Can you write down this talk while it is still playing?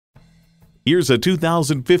Here's a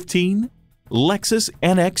 2015 Lexus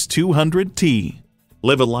NX200T.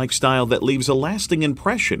 Live a lifestyle that leaves a lasting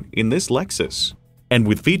impression in this Lexus. And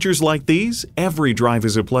with features like these, every drive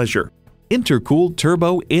is a pleasure. Intercooled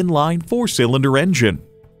turbo inline 4-cylinder engine,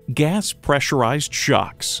 gas pressurized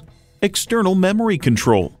shocks, external memory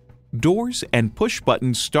control, doors and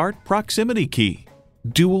push-button start proximity key,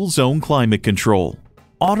 dual zone climate control,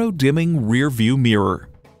 auto-dimming rear view mirror,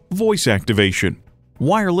 voice activation,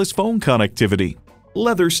 wireless phone connectivity,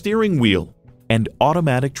 leather steering wheel, and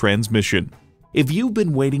automatic transmission. If you've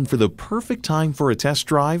been waiting for the perfect time for a test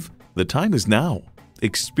drive, the time is now.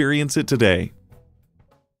 Experience it today.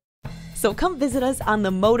 So come visit us on the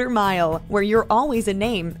Motor Mile, where you're always a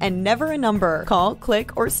name and never a number. Call,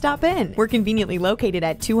 click, or stop in. We're conveniently located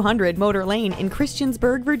at 200 Motor Lane in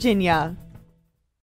Christiansburg, Virginia.